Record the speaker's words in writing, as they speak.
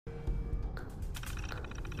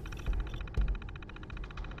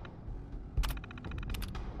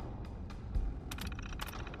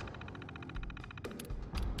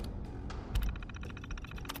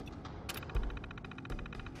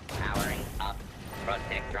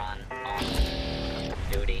Protectron on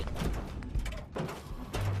duty.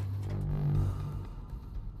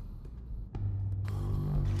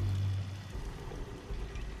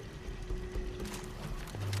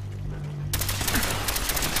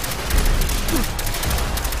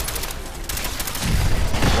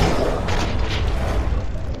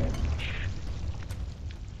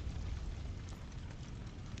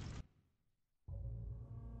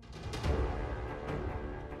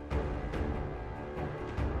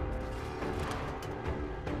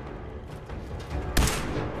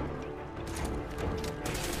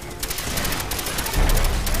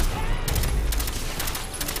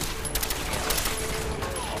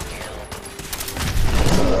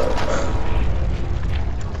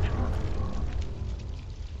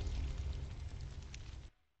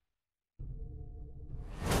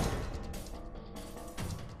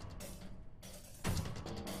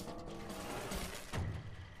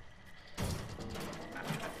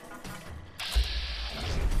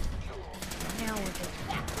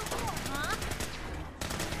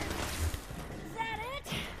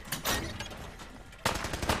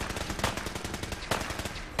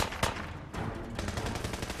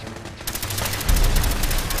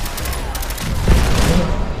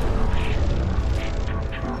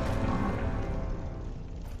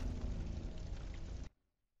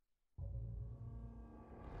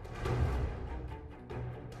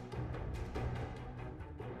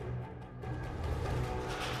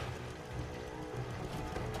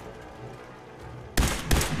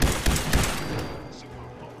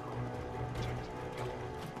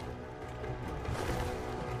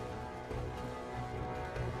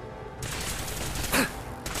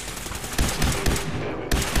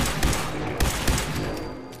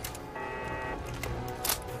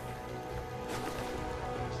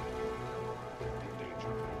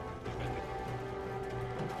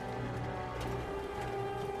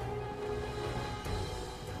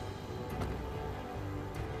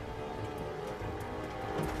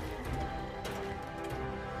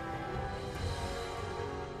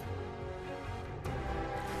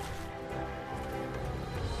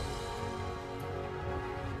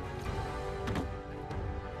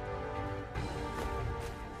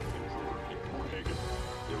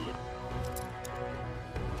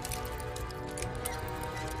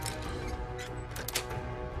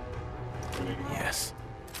 Yes.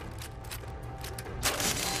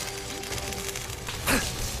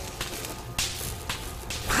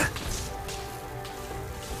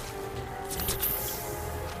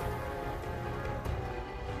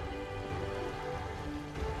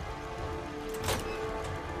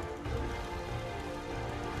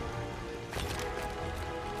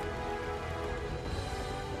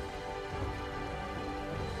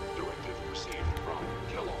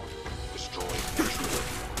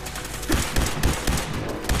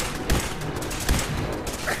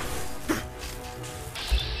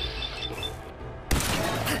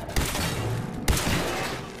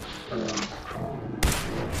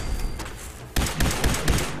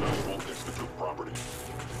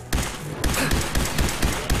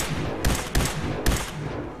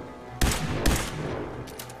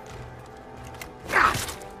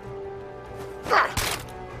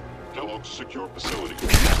 Secure facility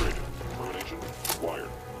integrated. Termination required.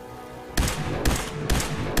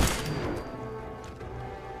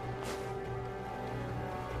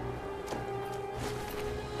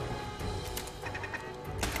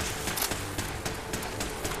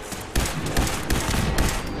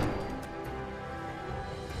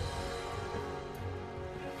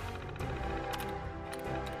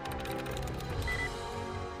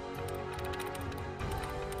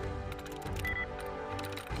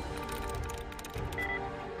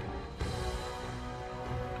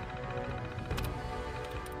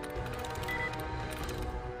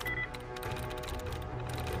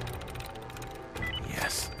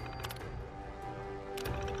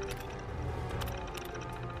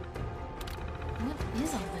 What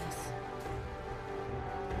is all this?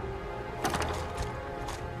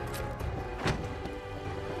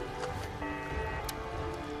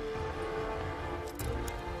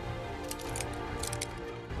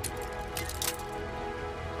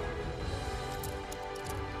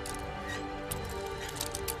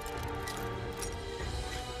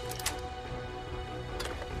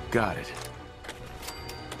 Got it.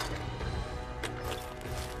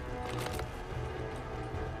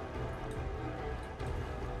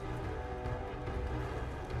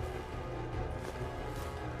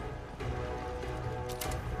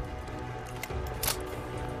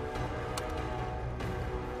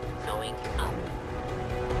 Going up.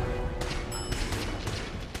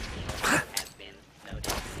 Has been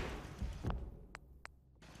noted.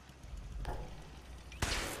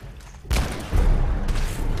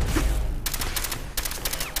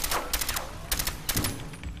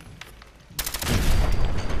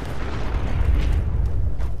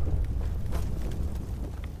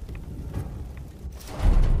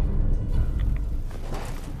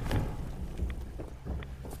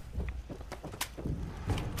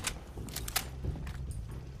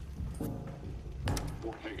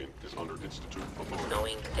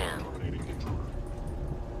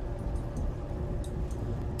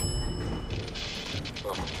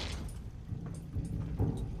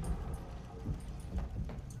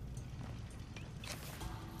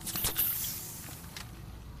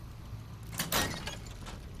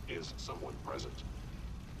 is someone present.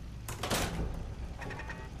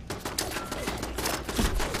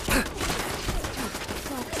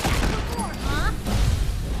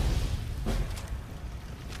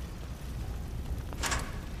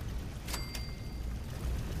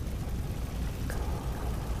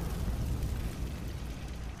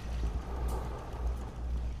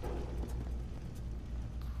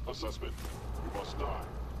 Assessment. You must die.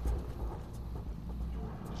 Your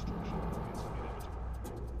destruction is inevitable.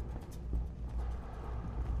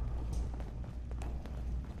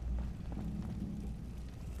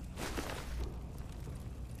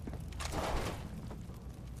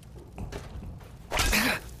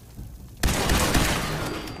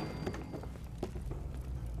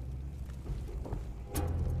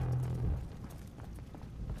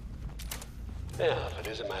 Now, if it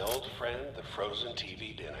isn't my old friend, the frozen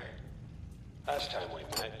TV dinner. Last time we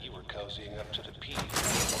met, you were cozying up to the P complex.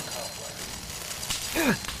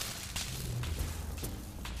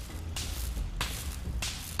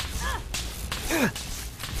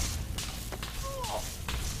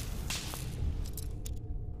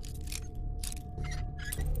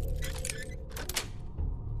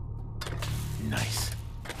 Nice.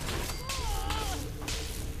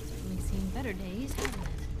 Certainly seen better days, haven't it?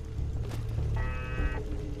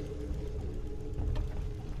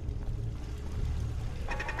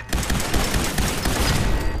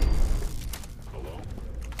 Hello?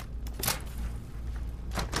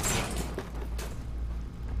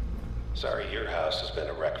 Sorry, your house has been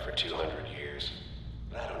a wreck for 200 years.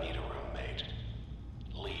 But I don't need a roommate.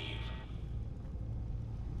 Leave.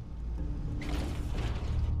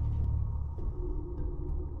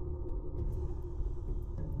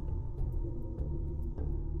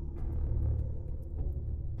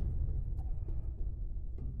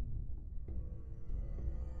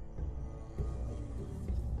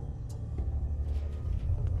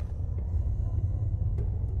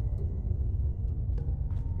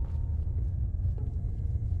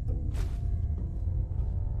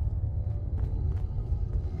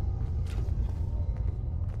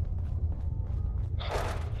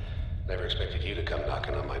 Never expected you to come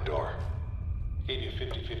knocking on my door. Gave you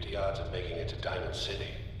 50-50 odds of making it to Diamond City.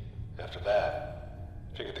 After that,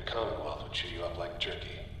 figured the Commonwealth would chew you up like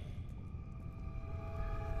jerky.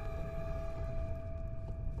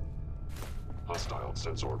 Hostile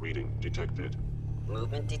sensor reading detected.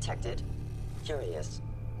 Movement detected. Curious.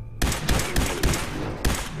 Tracking enemy.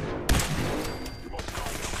 You must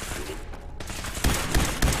die now, human.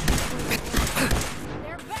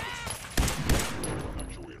 They're back!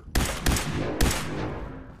 Actuator.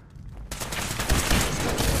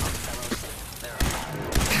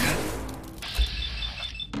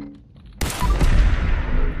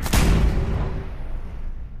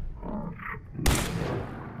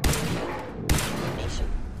 Nation.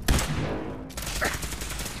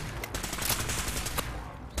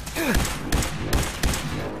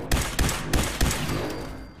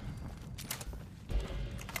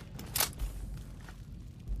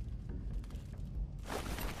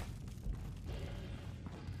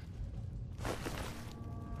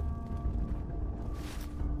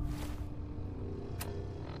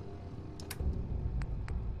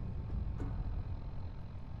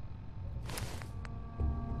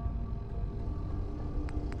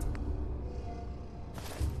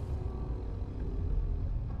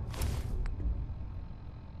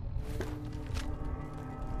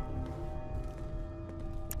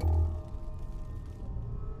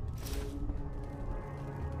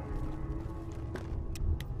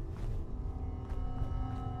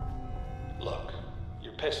 Look,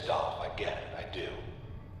 you're pissed off, I get it, I do.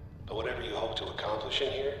 But whatever you hope to accomplish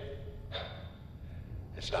in here,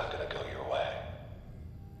 it's not gonna go your way.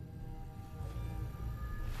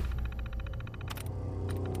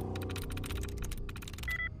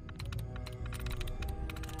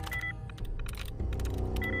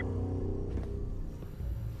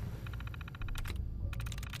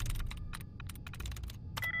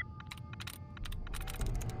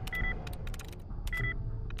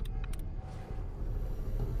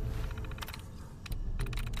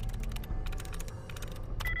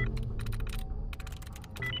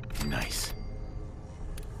 Nice.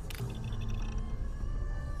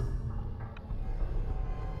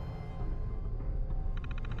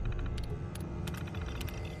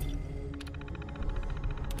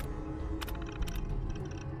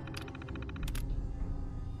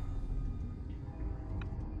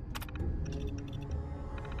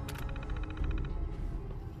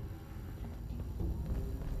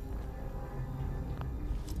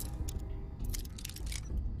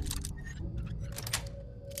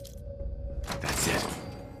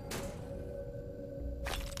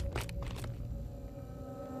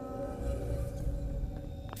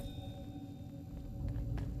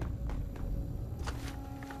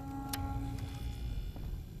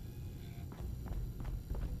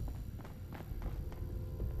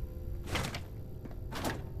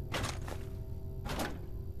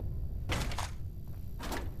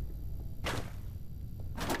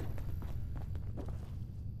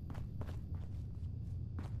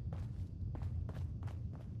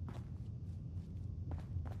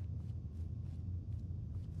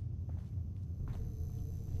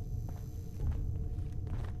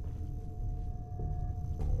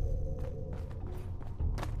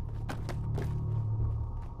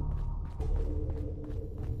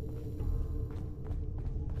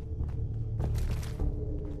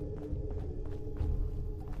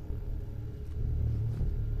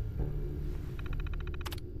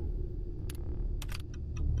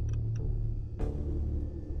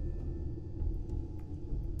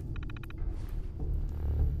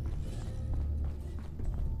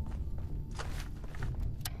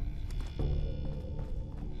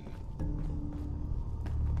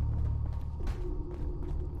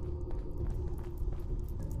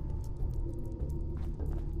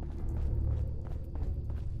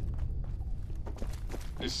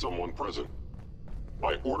 Is someone present?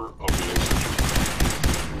 By order of the Institute.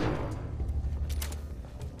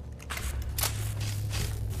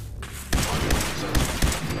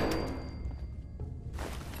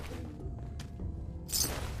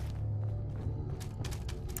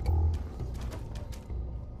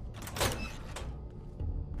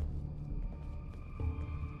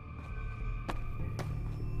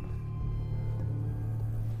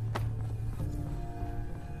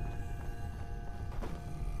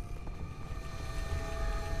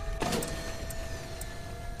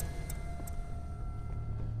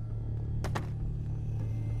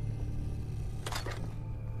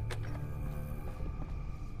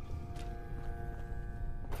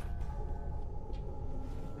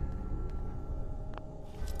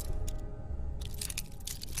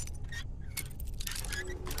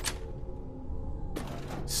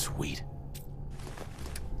 Sweet.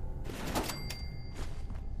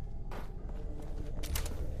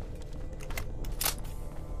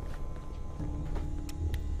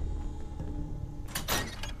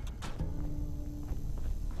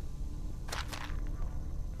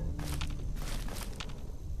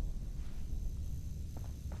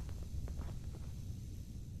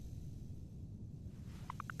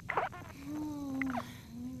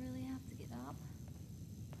 We really have to get up.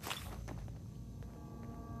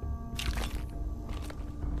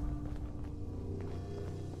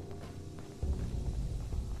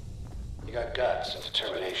 You got guts and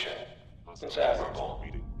determination. It's Hostile admirable. sensor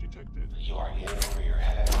reading detected. You are in over your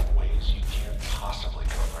head in ways you can't possibly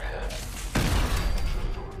comprehend.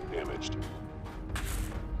 Damaged.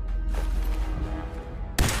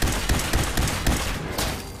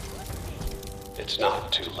 It's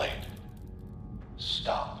not too late.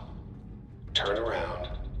 Stop. Turn around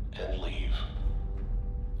and leave.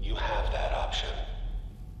 You have that option.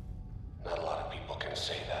 Not a lot of people can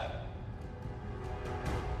say that.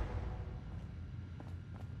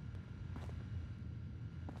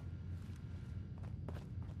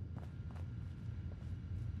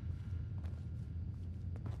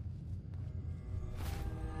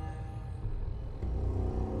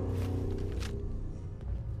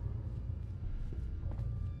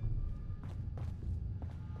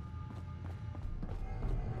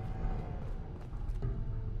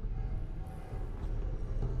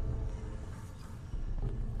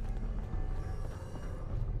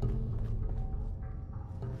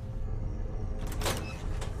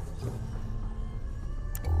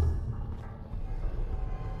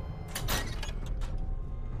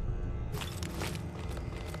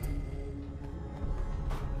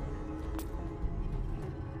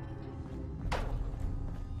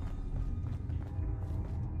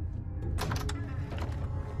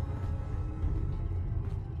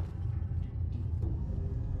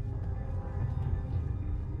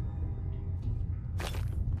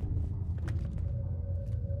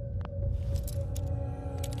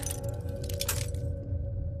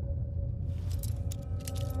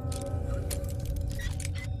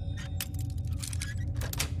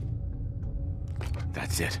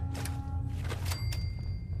 That's it.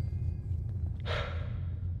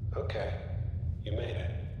 Okay, you made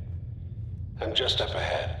it. I'm just up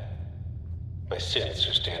ahead. My synths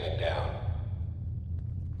are standing down.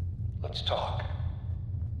 Let's talk.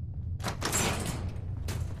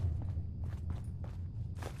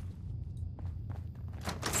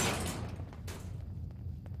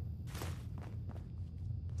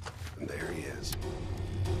 And there he is.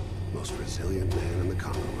 Most resilient man in the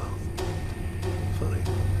Commonwealth. Funny.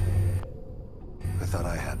 I thought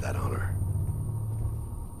I had that honor.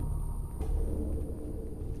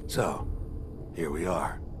 So, here we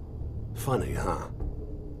are. Funny, huh?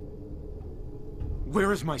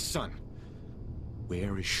 Where is my son?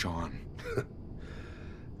 Where is Sean?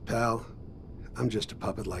 Pal, I'm just a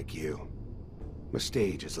puppet like you. My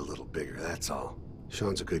stage is a little bigger, that's all.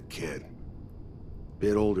 Sean's a good kid.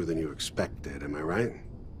 Bit older than you expected, am I right?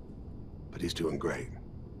 But he's doing great.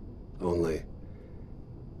 Only,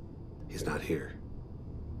 he's not here.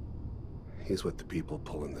 He's with the people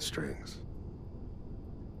pulling the strings.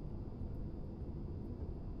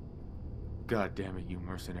 God damn it, you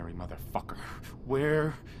mercenary motherfucker.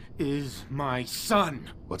 Where is my son?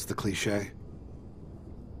 What's the cliche?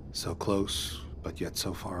 So close, but yet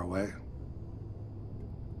so far away?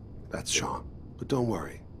 That's Sean. But don't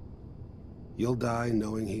worry. You'll die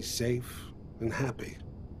knowing he's safe and happy.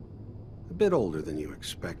 A bit older than you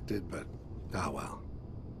expected, but ah well.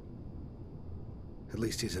 At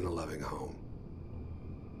least he's in a loving home.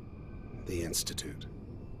 The Institute.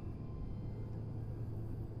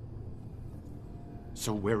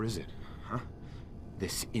 So where is it, huh?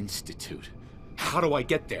 This institute. How do I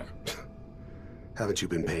get there? Haven't you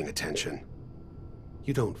been paying attention?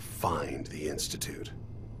 You don't find the Institute.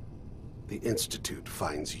 The Institute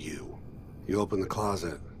finds you. You open the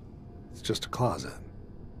closet, it's just a closet.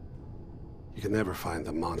 You can never find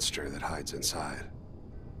the monster that hides inside.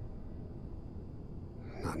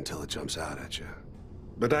 Not until it jumps out at you.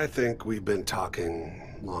 But I think we've been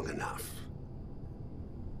talking long enough.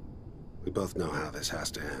 We both know how this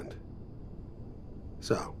has to end.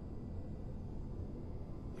 So,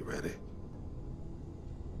 you ready?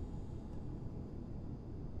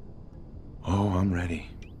 Oh, I'm ready.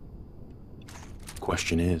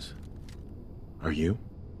 Question is, are you?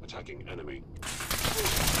 Attacking enemy.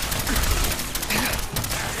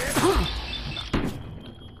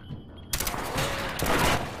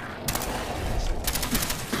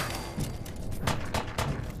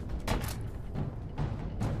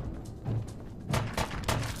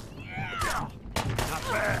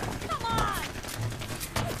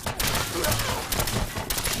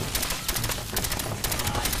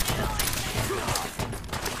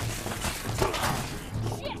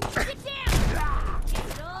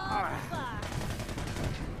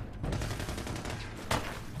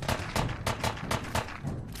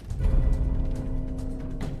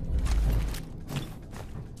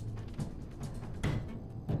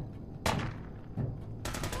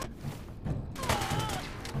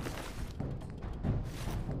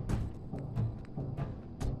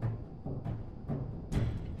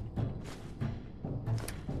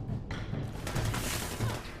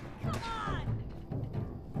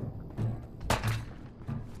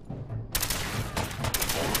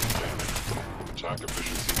 Attack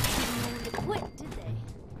efficiency. Didn't know when to quit, did they?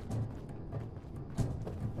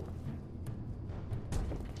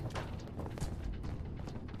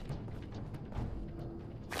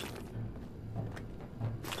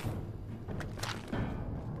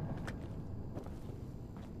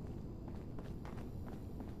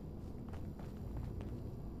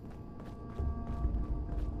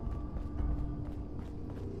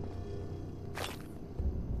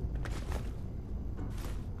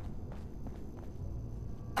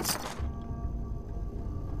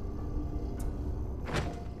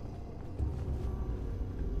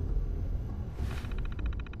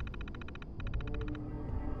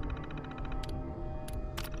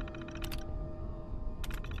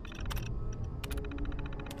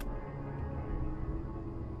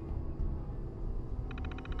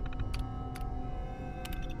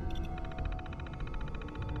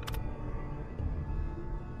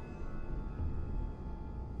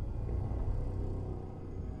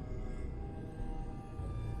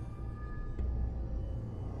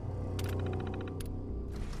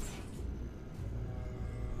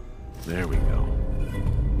 There we go.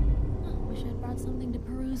 Oh, wish I'd brought something to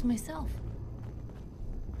peruse myself.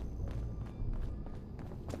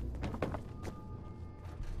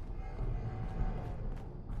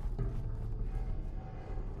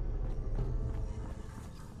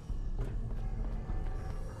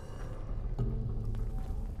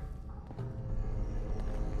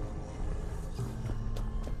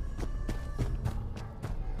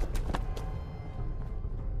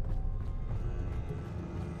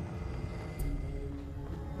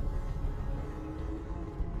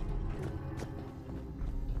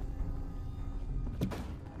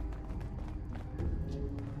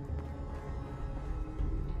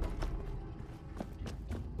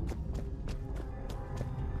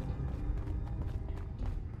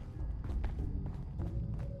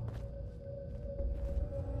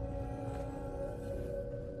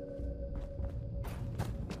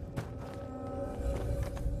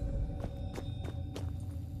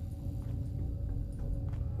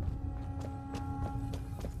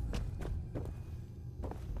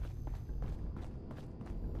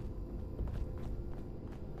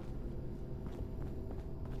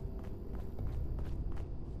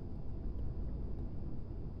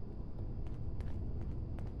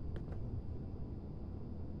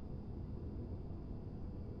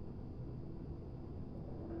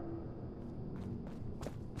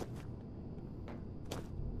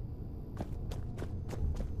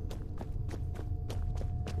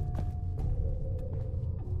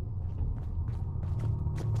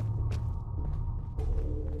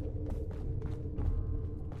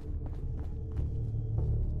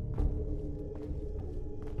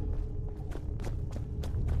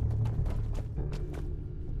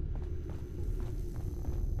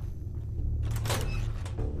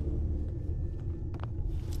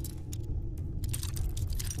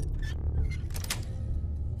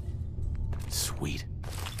 Sweet.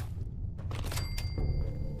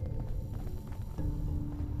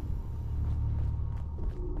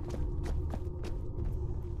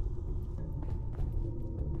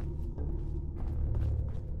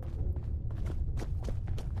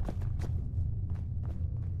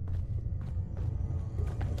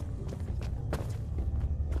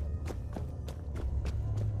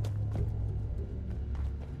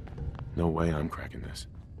 No way I'm cracking this.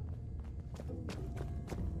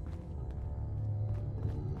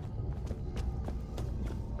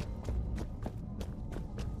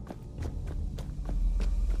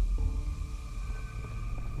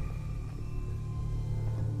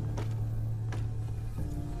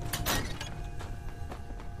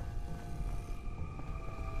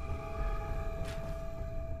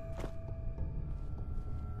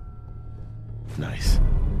 Nice.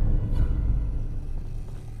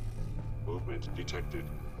 Movement detected.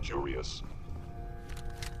 Curious.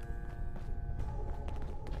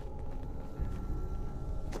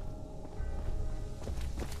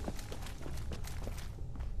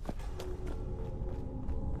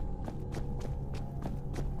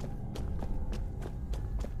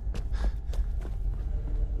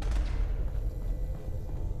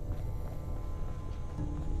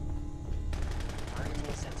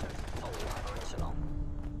 Targeting sensor fully operational.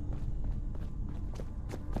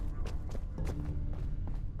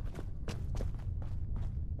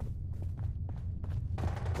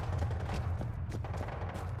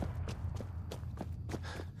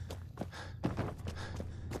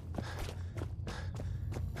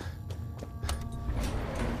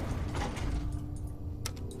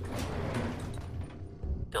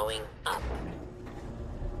 Going up.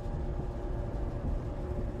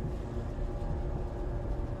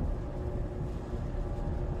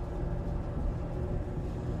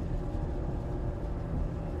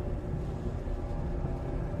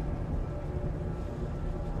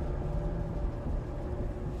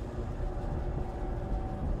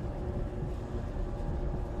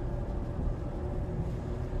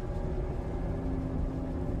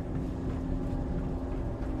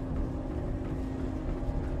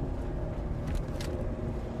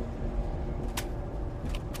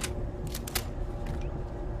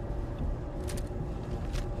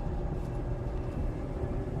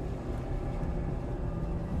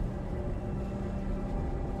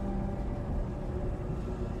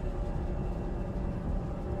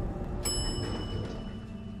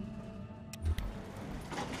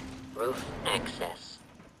 Roof access.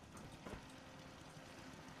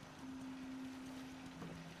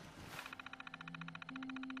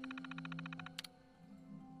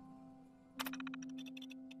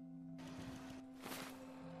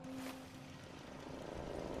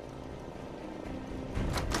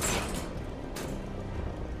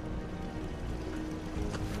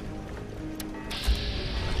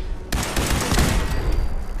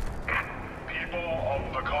 People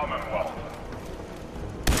of the Commonwealth,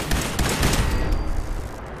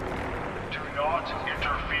 do not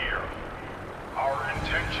interfere. Our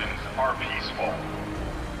intentions are peaceful.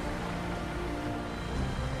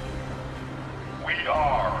 We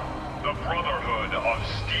are the Brotherhood of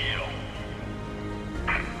Steel.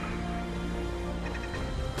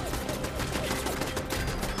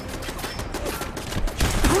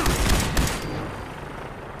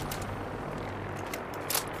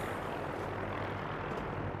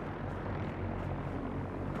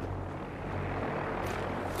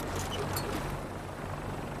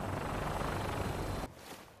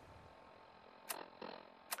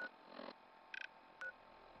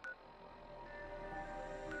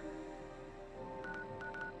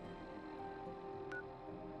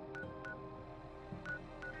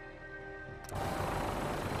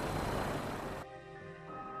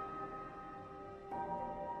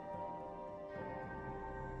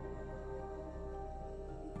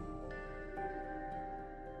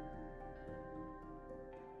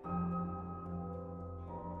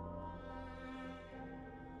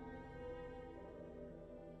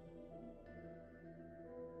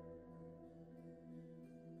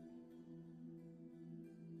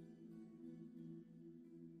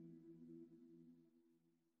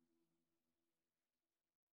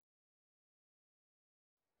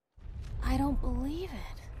 I don't believe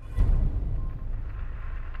it.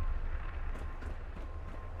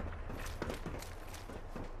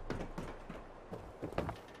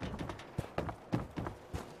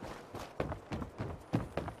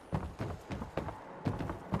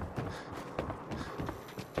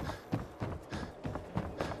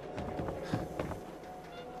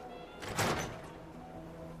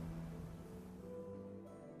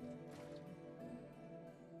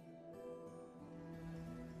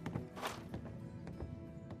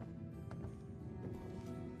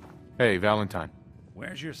 Hey, Valentine.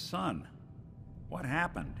 Where's your son? What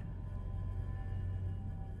happened?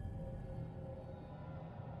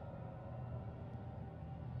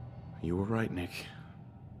 You were right, Nick.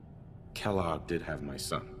 Kellogg did have my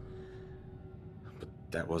son. But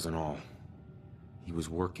that wasn't all. He was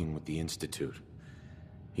working with the Institute.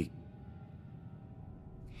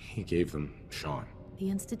 He gave them Sean. The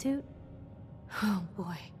Institute? Oh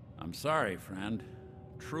boy. I'm sorry, friend.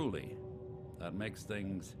 Truly. That makes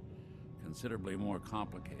things considerably more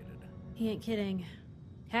complicated. He ain't kidding.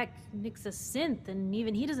 Heck, Nick's a synth, and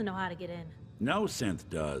even he doesn't know how to get in. No synth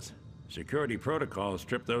does. Security protocols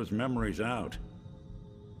strip those memories out.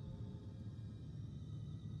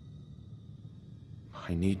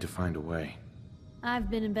 I need to find a way. I've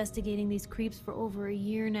been investigating these creeps for over a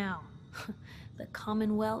year now. The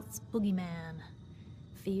Commonwealth's boogeyman.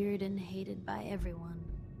 Feared and hated by everyone.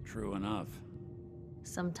 True enough.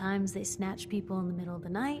 Sometimes they snatch people in the middle of the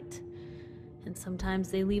night, and sometimes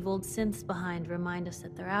they leave old synths behind to remind us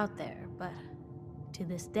that they're out there, but to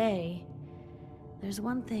this day, there's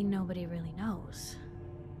one thing nobody really knows.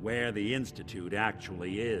 Where the Institute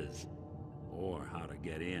actually is. Or how to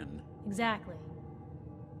get in. Exactly.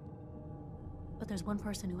 But there's one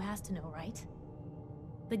person who has to know, right?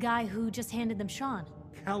 The guy who just handed them Sean.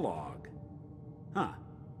 Kellogg. Huh.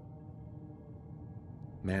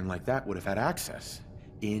 Man like that would have had access.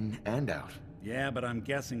 In and out. Yeah, but I'm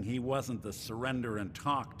guessing he wasn't the surrender and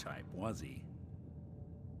talk type, was he?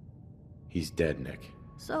 He's dead, Nick.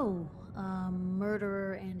 So, a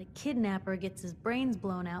murderer and a kidnapper gets his brains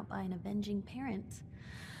blown out by an avenging parent.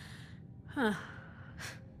 Huh.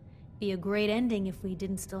 Be a great ending if we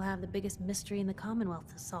didn't still have the biggest mystery in the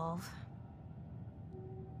Commonwealth to solve.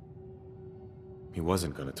 He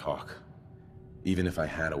wasn't gonna talk. Even if I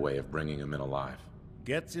had a way of bringing him in alive.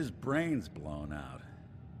 Gets his brains blown out.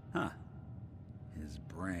 Huh. His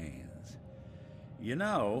brains. You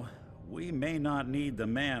know, we may not need the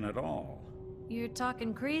man at all. You're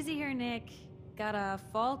talking crazy here, Nick. Got a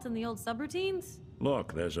fault in the old subroutines?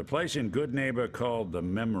 Look, there's a place in Good Neighbor called the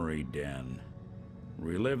Memory Den.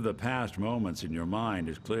 Relive the past moments in your mind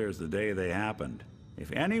as clear as the day they happened.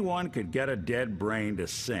 If anyone could get a dead brain to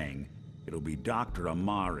sing, it'll be Dr.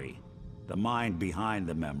 Amari, the mind behind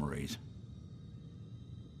the memories.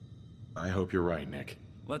 I hope you're right, Nick.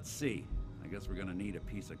 Let's see. I guess we're gonna need a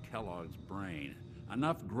piece of Kellogg's brain.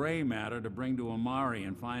 Enough gray matter to bring to Amari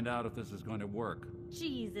and find out if this is going to work.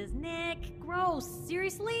 Jesus, Nick. Gross.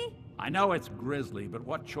 Seriously? I know it's grisly, but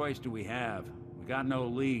what choice do we have? We got no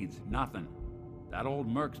leads, nothing. That old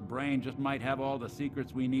Merc's brain just might have all the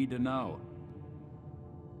secrets we need to know.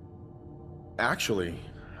 Actually,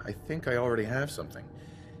 I think I already have something.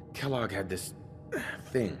 Kellogg had this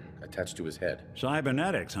thing attached to his head.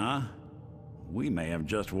 Cybernetics, huh? We may have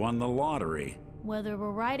just won the lottery. Whether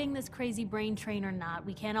we're riding this crazy brain train or not,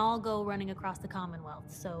 we can't all go running across the Commonwealth,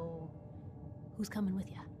 so... who's coming with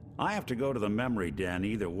you? I have to go to the Memory Den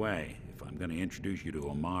either way, if I'm gonna introduce you to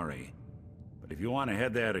Amari. But if you want to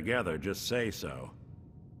head there together, just say so.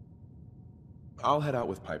 I'll head out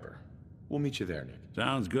with Piper. We'll meet you there, Nick.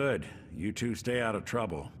 Sounds good. You two stay out of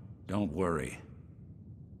trouble. Don't worry.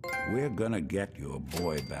 We're gonna get your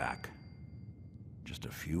boy back. Just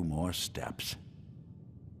a few more steps.